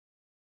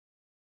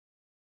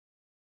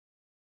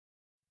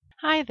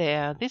Hi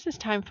there, this is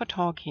Time for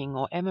Talking,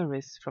 or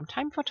Emeris from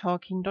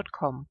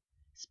timefortalking.com.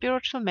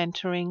 Spiritual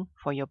mentoring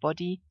for your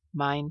body,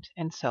 mind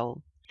and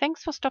soul.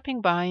 Thanks for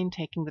stopping by and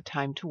taking the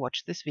time to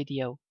watch this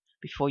video.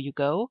 Before you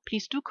go,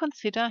 please do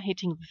consider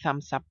hitting the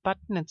thumbs up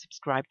button and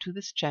subscribe to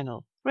this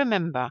channel.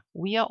 Remember,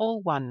 we are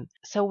all one,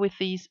 so with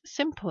these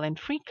simple and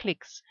free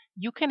clicks,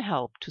 you can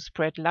help to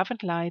spread love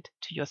and light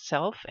to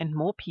yourself and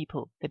more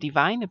people. The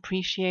Divine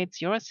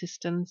appreciates your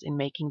assistance in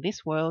making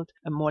this world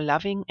a more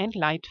loving and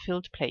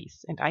light-filled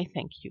place, and I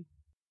thank you.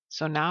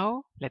 So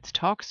now, let's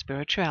talk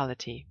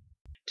spirituality.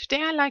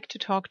 Today I like to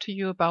talk to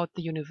you about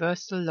the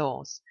universal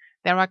laws.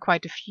 There are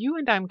quite a few,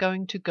 and I'm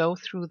going to go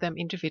through them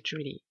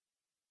individually.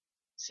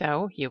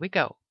 So here we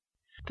go.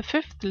 The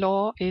fifth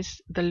law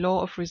is the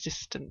law of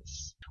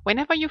resistance.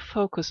 Whenever you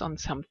focus on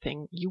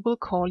something, you will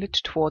call it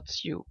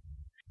towards you.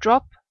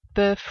 Drop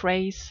the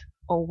phrase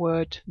or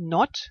word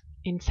not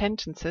in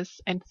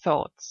sentences and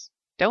thoughts.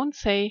 Don't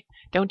say,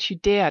 don't you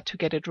dare to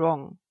get it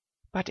wrong,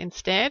 but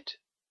instead,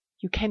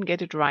 you can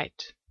get it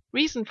right.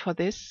 Reason for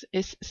this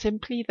is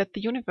simply that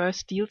the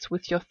universe deals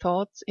with your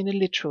thoughts in a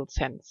literal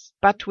sense.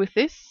 But with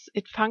this,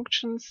 it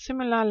functions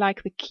similar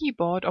like the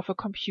keyboard of a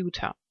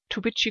computer,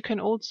 to which you can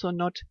also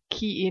not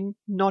key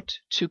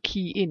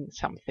in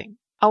something.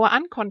 Our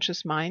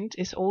unconscious mind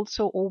is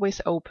also always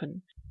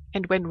open,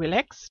 and when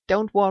relaxed,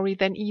 don't worry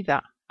then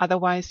either,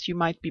 otherwise you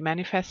might be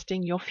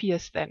manifesting your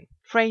fears then.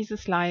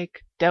 Phrases like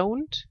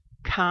don't,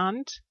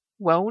 can't,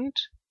 won't,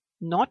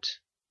 not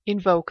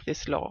invoke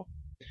this law,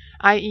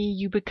 i.e.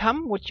 you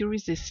become what you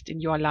resist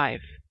in your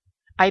life.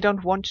 I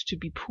don't want to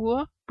be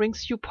poor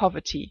brings you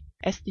poverty,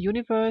 as the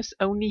universe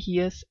only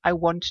hears I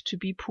want to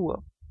be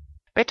poor.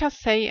 Better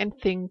say and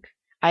think,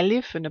 I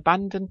live an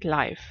abundant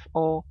life,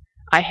 or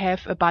I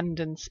have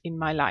abundance in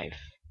my life.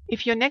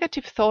 If your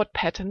negative thought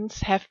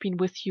patterns have been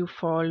with you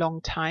for a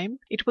long time,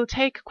 it will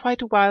take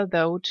quite a while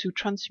though to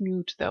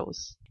transmute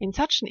those. In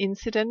such an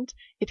incident,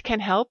 it can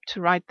help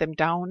to write them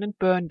down and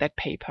burn that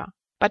paper.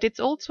 But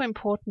it's also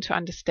important to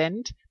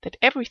understand that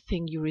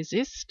everything you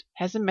resist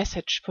has a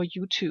message for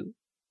you too.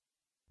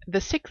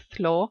 The sixth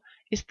law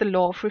is the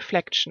law of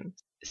reflection,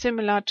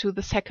 similar to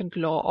the second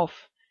law of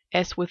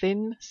as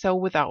within, so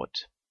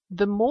without.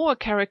 The more a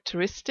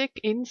characteristic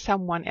in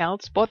someone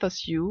else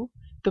bothers you,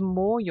 the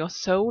more your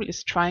soul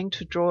is trying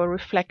to draw a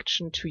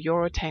reflection to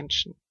your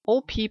attention.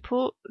 All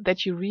people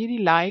that you really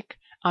like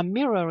are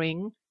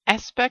mirroring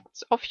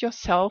aspects of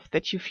yourself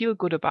that you feel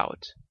good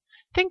about.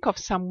 Think of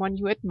someone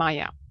you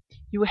admire.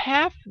 You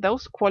have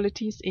those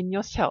qualities in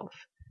yourself.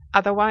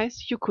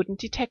 Otherwise, you couldn't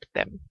detect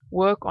them.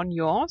 Work on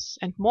yours,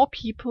 and more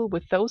people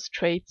with those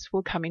traits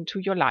will come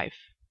into your life.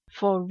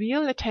 For a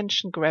real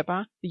attention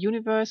grabber, the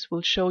universe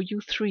will show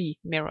you 3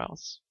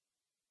 mirrors.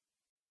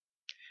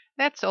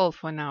 That's all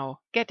for now.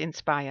 Get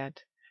inspired.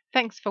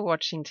 Thanks for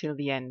watching till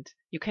the end.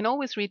 You can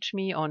always reach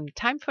me on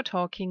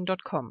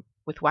timefortalking.com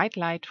with white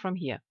light from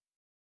here.